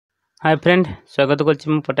Hi friend, स्वागत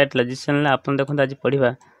कर पट्टायात logics channel. आप देखो आज पढ़ा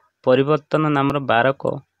परिवर्तन नाम बारक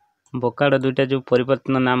बोकाड़ दुईटा जो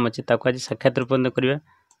परिवर्तन नाम अच्छे आज साक्षात रूपांतर करवा।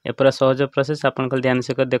 ए पूरा सहज प्रोसेस। आप ध्यान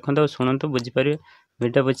से देखते और शुणु बुझीपारे।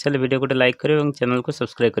 वीडियो बुझी सारे वीडियो गोटे लाइक करेंगे और चैनल को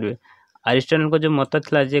सब्सक्राइब करेंगे। अरिस्टोटल को जो मत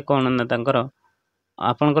था जे कौन ना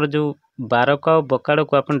आपणकर जो बारक और बोकाड़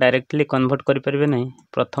को आप डायरेक्टली कन्वर्ट करेंगे ना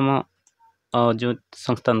प्रथम जो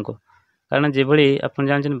संस्थान को, कारण जो आप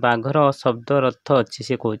जानते बाघर शब्द अर्थ अच्छी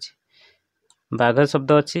सी कौच बाघर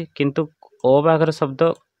शब्द अच्छी किंतु अबाघर शब्द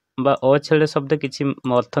बा अछेड़ शब्द किसी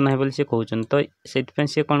अर्थ ना बोली सी कहते। तो से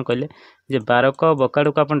सी कौन कहले जे बारक बोकाड़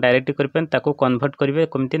को आप डायरेक्ट करेंगे कन्वर्ट करेंगे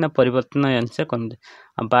कमती ना परिवर्तन अनुसार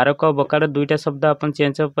करेंगे। बारक बोकाड़ दुईटा शब्द आप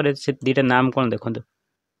चेंज पर से दुईटा नाम कौन देखो।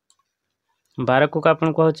 बारक को आप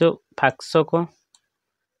कहूँ फाक्सोको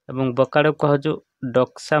और बोकाड़ को कहूँ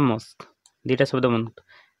डोक्सामोसोक। दुईटा शब्द मन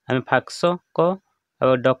आम फाक्सोको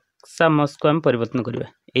और डोक्सामोसोक आम परिवर्तन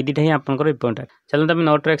करवा। ये दुटा ही आपंकर इम्पोर्टाट। चलते आम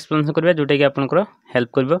नोट्र एक्सप्लेनेशन करवा जोटा कि आपंकर हेल्प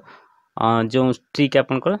कर जो ट्रिक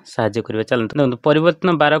आपंकर साहाय्य करेंगे। चलते देखो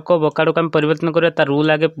परिवर्तन बारक बोकाड़ को आम परिवर्तन करवा तार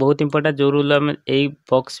रूल आगे बहुत इंपोर्टाट। जो रूल आम यही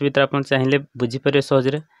बॉक्स भर आप चाहिए बुझीपारे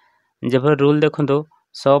सहजरे। जब रूल देखो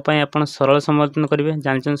सपाई आप सरल समवर्तन करेंगे।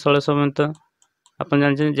 जानते सरल समवर्तन आप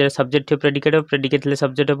जानते जो सब्जेक्ट प्रेडिकेट हो प्रेडिकेट थे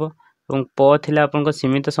सब्जेक्ट हो और प थे आपंकर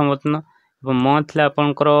सीमित समवर्तन और म थे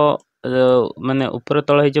आपंकर माने ऊपर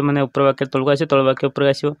तल हो माने ऊपर वाक्य तलक आस तल वाक्य ऊपर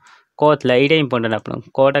आस। क थी यहाँ इंपोर्टेंट आप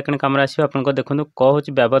कटा कण कम आस देखो क हूँ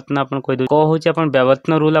व्यावर्तन आप कहीदे क हूँ आप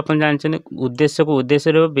व्यावर्तन रूल आप जानते उद्देश्य को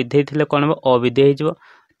उद्देश्य विधेय थे कौन हम अविधेय हो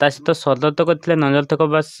सहित सदर्थक थे नजर्थक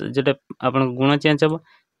बस जोटा आप गुण चेंज हम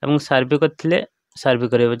और सार्विक थे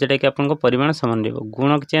सार्विक जोटा कि आप परिमाण सामान रहा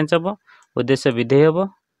गुण चेंज हम उद्देश्य विधेय हम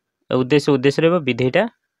उद्देश्य उद्देश्य रहा विधेयटा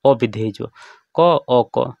अविधेय हो क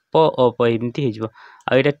अक प अप एमती हो।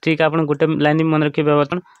 आईटा ट्रिक आप गोटे लाइन मन रखिए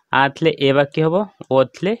व्यावर्तन आ थे ए वाक्य हम ओ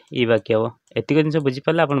थे ई वाक्य हम एतिक जिन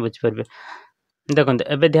बुझीपारे आप बुझीपारे। देखो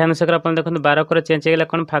एवं ध्यान सकर आप देखो बारक चेंज होगा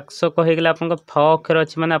कौन फाक्सोक होगा आप फ अक्षर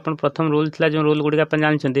अच्छी मैंने आप प्रथम रूल था जो रूल गुड़िक आप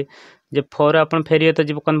जानते जे फर आप फेरिए तो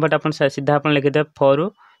जीव कन्वर्ट आप सीधा आप लिखिदे फरु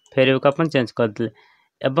फेरिए को आप चेंज करदे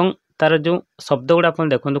एवं तार जो शब्द गुड़ा आप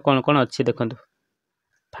देखो कौन कौन अच्छी देखो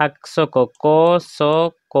फाक्सोक क स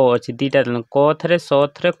क अच्छी दुईटा क थे स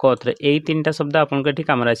थे क थे यही तीन टा शब्द आपको ये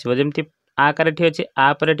कम आसमती आकार ये अच्छी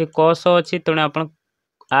आपर ये क स अच्छी तेणु आप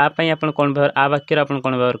कौन व्यवहार आ वाक्य आप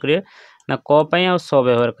कौन व्यवहार करेंगे ना क आ स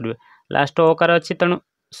व्यवहार करेंगे। लास्ट अकार अच्छी तेणु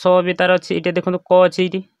स भी तार अच्छी ये देखो क अच्छी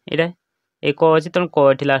ये ये क अच्छी तेणु क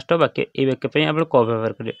ये लास्ट वाक्य ये वाक्य आप क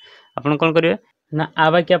व्यवहार करेंगे। आप कौन करेंगे ना आ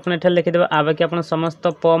वाक्य आप लिखिदे आ वाक्य आप समस्त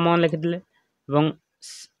प म लिखिदे और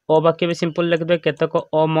अ वाक्य भी सिंपल लिखिदे केतक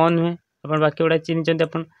अ म नुहे आप वाक्य गुड़ा चिन्हते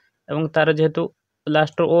आप तार जेहेतु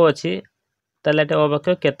लास्ट ओ अच्छी ताले अ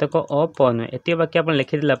वाक्य केतक अ प नुहे एत वाक्य आप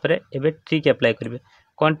लिखिदेला एवं ट्रिक अप्लाई करेंगे।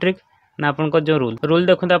 कौन ट्रिक ना आप जो रूल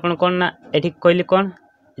देखते आप कौन ना ये कहली कौन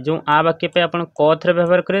जो आ वाक्य पे आप क थे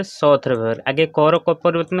व्यवहार करेंगे स थे व्यवहार आगे कर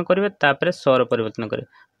परिवर्तन करेंगे तापर सर परिवर्तन करेंगे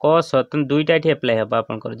क स तेना दुईटा ये अप्लाई हम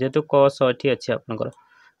आपंकर जेहेतु क स ये अच्छी आपंकर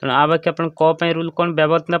तेणु आ वाक्य आप क रूल कौन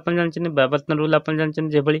व्यावर्तन आप जानते व्यावर्तन रूल आप जानते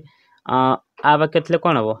जो भाई आ वाक्य थे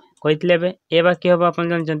कौन हम कही ए वाक्य हम आप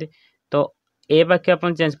जानते। तो ए वाक्य आप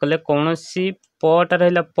चेंज कले कौन सी पटा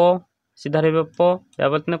रहा प सीधा रहा प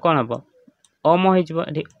व्यावर्तन कौन हम अम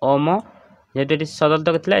हो अम जेहेतु ये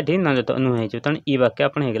सदर्थक था ये नजत नुहे तेणु ई वाक्य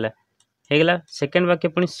आप होगा। सेकेंड वाक्य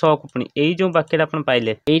पुणी स को पुणी यही जो वाक्य आप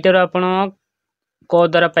पाइले यहीटार आप क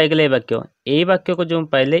द्वारा पाईगले वाक्य यही वाक्य को जो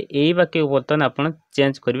पाइले यही वाक्य को बर्तमान आप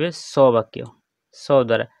चेंज करेंगे स वाक्य स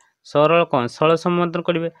द्वारा सरल कौन सरल समवर्तन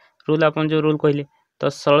करेंगे रूल आप जो रूल कहले। तो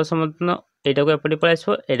सरल समवर्तन यहाँ को एपटे पलि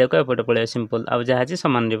आसो यहाँ को एपटे पलि सिंपल आ जहाँ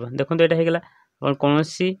सामान रहा देखो यहाँ होगा कौन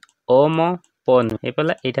सी अम प नुहे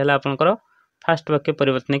पाला यहाँ आपंकर फास्ट वाक्य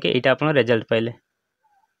परिवर्तन कि यहाँ आप रिजल्ट पाइले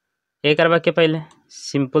एक वाक्य पाइले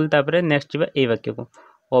सिंपल तापर नेक्स्ट जा ए वाक्य को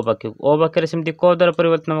अ वाक्य सेमती क द्वारा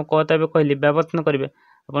परिवर्तन हम क तब कहली व्यावर्तन करेंगे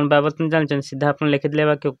आप व्यावर्तन जानते सीधा आप लिखिदे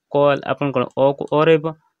वाक्य क आप अ को अ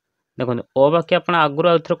रहा देखो अ वाक्य आप आगुरी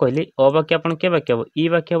आउ थे कहली अ वाक्य आप के वाक्य हम ई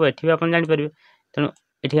वाक्य हम ये आप जापर तेणु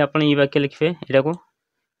ये आप ई वाक्य लिखे यहाँ को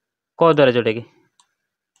क द्वारा जोटा कि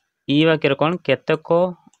ई वाक्य कौन केतक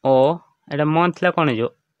अ एटा म था कौन हो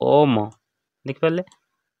अम देखिपारे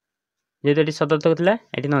जेहेतु ये सदर्थक था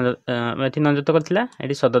ये नजर्थक था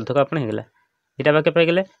ये सदर्थक आप होगा यहाँ वाक्य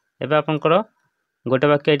पाइगले एवं आपंकर गोटे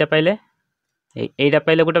वाक्य यहाँ पाइले यहाँ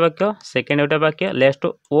पाइले गोटे वाक्य सेकेंड गोटे वाक्य लास्ट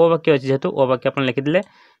ओ वाक्य अच्छी जेहेतु ओ वाक्य आप लिखिदे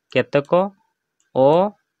केतक अ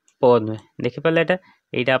प नुहे देखिपारे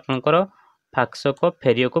यहाँ आपंकर फाक्सोक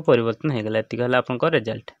फेरिए को परिवर्तन होगा ये आप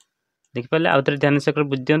रिजल्ट देखिपारे आउ थे ध्यान से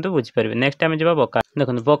बुझ दिखाँ बुझीपारे। नेक्स्ट टाइम जा बोकाड़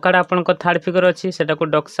देखो बोकाड़ आप थर्ड फिगर अच्छी से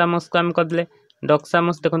डोक्सामोसोक आम करदे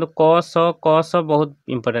डक्सामोस देखो क स बहुत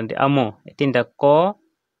इंपोर्टेंट आ मो तीन टा क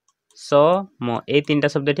स म ए तीन टा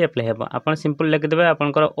शब्द ये अप्लाई हे आप सिंपल लिखिदेवे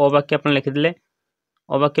आपंकर अ वाक्य आप लिखिदे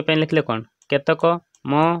अ वाक्य लिखिले कौन केतक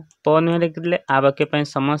म प नुहे लिखिदे आ वाक्य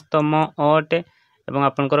समस्त म अटे एवं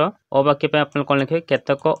आपंकर अ वाक्य आप कौन लिखे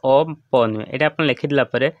केतक अ प नुहे ये आप लिखिदेला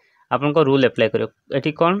आपन रूल एप्लाय कर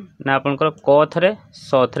ये कौन ना आपंकर क थे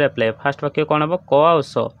स थे एप्लाय फास्ट वाक्य कौन हम क आ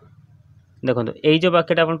स देखो ये जो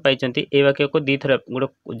वाक्यटा आप पाई ये वाक्य को दी थर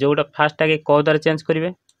गोटे जोटा फास्ट आगे क द्वारा चेंज करेंगे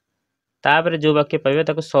तापर जो वाक्य पाइबे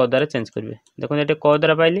ताको स द्वारा चेंज करेंगे देखो ये क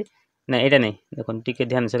द्वारा पाइली ना यहाँ नहीं देखो टी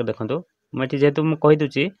ध्यान से देखो मुझे जेहेतु मुझे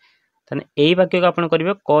कहीदे ताने यही वाक्य को आप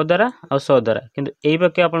करेंगे क द्वारा और स द्वारा किंतु यही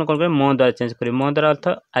वाक्य आप करेंगे म द्वारा चेंज करेंगे म द्वारा अर्थ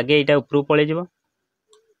आगे यहाँ उपरू पलैज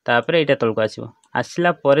तापर यहाँ तलक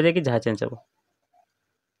आसला जाकि जहाँ चेंज हम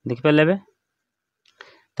देखिपारे ए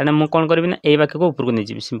ताने मु कौन करी ना ये वाक्य को ऊपर को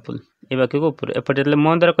नहीं सिंपल ये वाक्य को ऊपर एपटे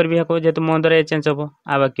म द्वारा करी जेहेतु म द्वारा चेंज हम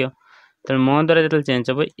आ वाक्य तेज म द्वारा जो चेंज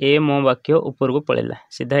हम ए मो वाक्य ऊपर को पलैला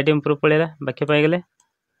सीधा ये ऊपर पलैला वाक्य पाईगले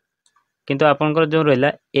किंतु आपंकर जो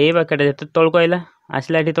रहा ए वाक्यटा जेहतु तलक आइला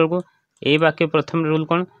आसला ये तलक ये वाक्य प्रथम रूल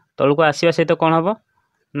कौन तलक आसवा सहित कौन हम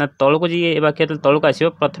ना तलक जी ये वाक्य तलक आस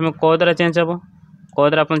प्रथम क द्वारा चेंज हम क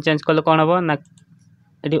द्वारा आप चेंज कले कौन हम ना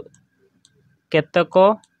ये केतक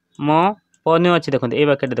म पन्य अच्छी देखो ये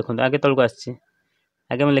वाक्य देखो आगे तलक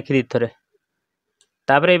आगे मैं लिखी थे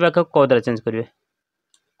तापर ये वाक्य क द्वारा चेंज करेंगे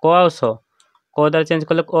क आ स क द्वारा चेंज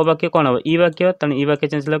कले अ वाक्य कौन हम ई वाक्य तेणु ई वाक्य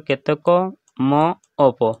चेंज कले केतक म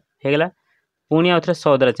अप होगा पुणी आउ थे स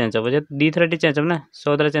द्वारा चेंज हम जेहतु दी थर चेंज हम ना स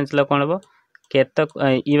द्वारा चेंज कले कौन हम केतक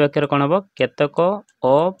ई वाक्य कौन हम केतक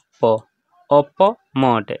अप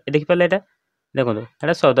म अटे देखिपारे यहाँ देखो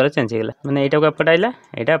ये स द्वारा चेंज होगा मैंने यहाँ को एपट आइला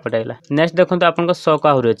यहाँ एपट आइला नेक्स्ट देखो आपन स को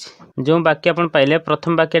आहरी अच्छी जो वाक्य आप पाइले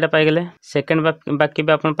प्रथम वाक्यटा पाईगले सेकेंड वाक्य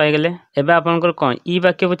भी आप पाईगले एवं आपंकर कौन ई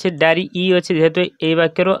वाक्य पछे डायरी ई अच्छी जेहेतु ये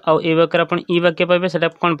वाक्यर आउ ये वाक्य आप ई वाक्य पाइबे से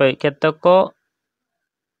कौन पाइबे केतक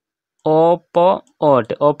अप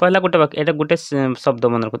अटे अप है गोटे वाक्य यहाँ गोटे शब्द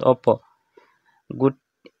मन रखते अप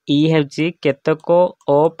ई हूँ केतक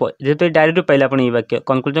अप जेहेतु डायरी पाइले आप वाक्य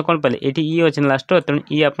कनक्लूजन कौन पाइले ये ई अच्छे लास्ट तेणु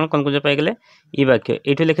ई आप कनक्लूजन पाईगले ई वाक्य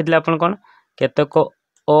ये लिखिदे आप कौन केतक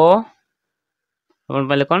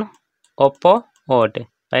पाइले कौन अप अटे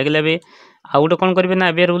पाईगले भी आउ गोटे कौन करेंगे ना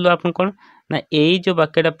ए रूल आप कौन ना यही जो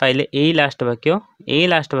वाक्यटा पाइले यही लास्ट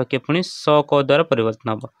वाक्य पुणी स क द्वारा परिवर्तन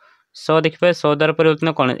हम स देखिए स द्वारा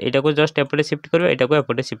परिवर्तन कौन यहाँ को जस्ट एपटे शिफ्ट कर यहाँ को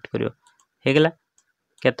एपटे शिफ्ट करगला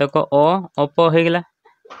केतक अप होगा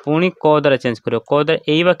पुणी क द्वारा चेंज कर क द्वारा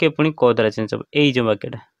यही वाक्य पुणी क द्वारा चेंज हम यही जो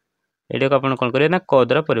वाक्यटा यहाँ को आप कौन करेंगे ना क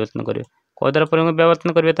द्वारा परिवर्तन करेंगे क द्वारा परिवर्तन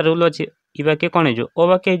करेंगे तार रूल अच्छी ई वाक्य कौन हो अ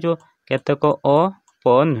वाक्य हो केतक अप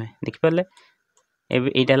नुहे देखिपारे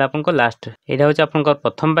यहाँ आप लास्ट यहाँ हूँ आप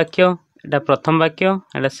प्रथम वाक्य यहाँ प्रथम वाक्य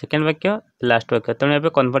यहाँ सेकेंड वाक्य लास्ट वाक्य तेणु ये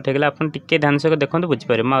कन्वर्ट होगा आप ध्यान से देखो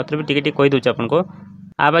बुझीपारे मुझे भी टी कहीदे आपको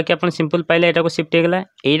आ वाक्य आप सिंपल पाइले यहाँ को शिफ्ट होगा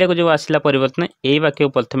यहाँ को जो आसला परिवर्तन यही वाक्य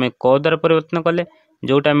प्रथम क द्वारा परिवर्तन कले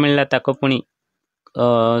जोटा मिलला ताको पुणी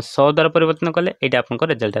स द्वारा परिवर्तन कले ये आप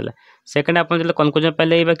रिजल्ट है सेकेंड आप जो कनक्लूजन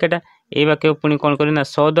पाइले ये वाक्य पुणी कौन करें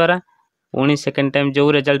स द्वारा पुणी सेकेंड टाइम जो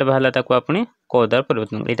रिजल्ट बाहर ताको पुणी क द्वारा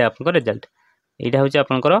परिवर्तन यहाँ आप रिजल्ट यहाँ हूँ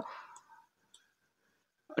आपंकर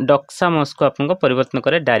डक्सामोस को आपको परिवर्तन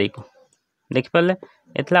करे डायरी को देखिपारे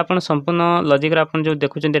एथला आप संपूर्ण लॉजिक आप जो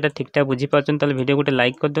देखुं ये ठीक ठाक बुझीपार ताल वीडियो गोटे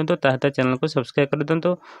लाइक कर दिंतु चैनल को सब्सक्राइब कर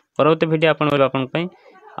दिंतु परवर्ती वीडियो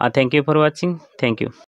आप thank you for watching thank you.